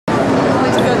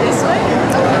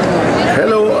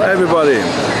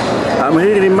I'm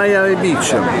here in Miami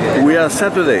Beach. We are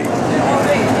Saturday,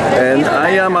 and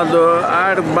I am at the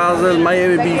Art Basel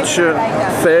Miami Beach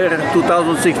Fair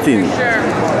 2016.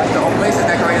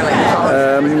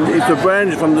 It's a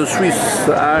branch from the Swiss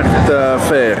Art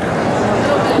Fair,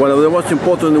 one of the most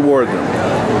important in the world.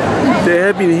 They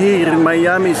have been here in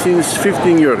Miami since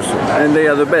 15 years, and they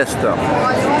are the best.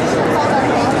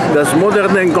 That's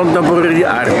modern and contemporary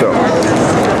art.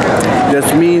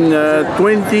 That means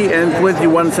 20th and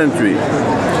 21st century.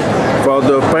 For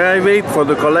the private, for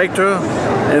the collector,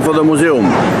 and for the museum.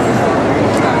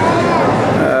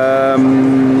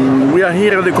 We are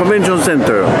here at the convention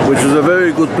center, which is a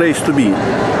very good place to be,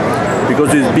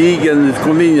 because it's big and it's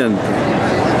convenient.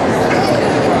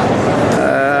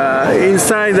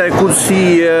 Inside I could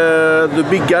see the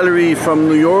big gallery from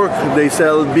New York. They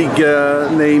sell big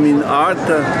name in art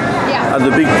at the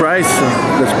big price.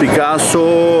 That's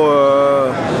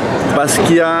Picasso,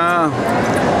 Basquiat,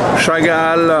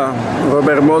 Chagall,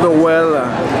 Robert Motherwell,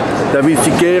 David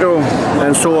Siqueiro,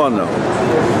 and so on.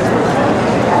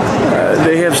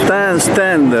 They have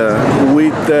stand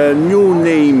with a new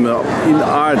name in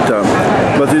art,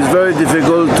 but it's very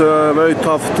difficult, very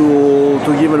tough to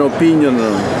give an opinion.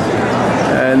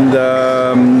 And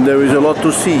there is a lot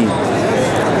to see.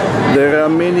 There are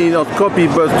many not copied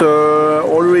but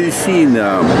already seen,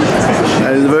 and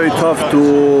it's very tough to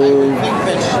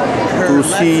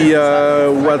see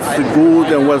what's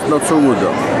good and what's not so good.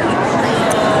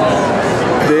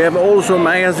 They have also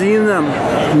magazine,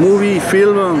 movie,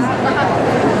 film,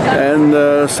 and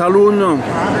saloon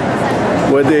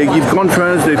where they give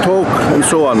conference, they talk, and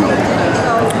so on.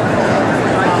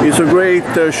 It's a great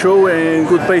show and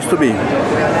good place to be.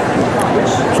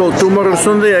 So tomorrow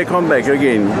Sunday I come back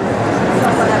again.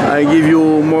 I give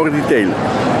you more detail.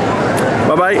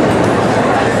 Bye bye.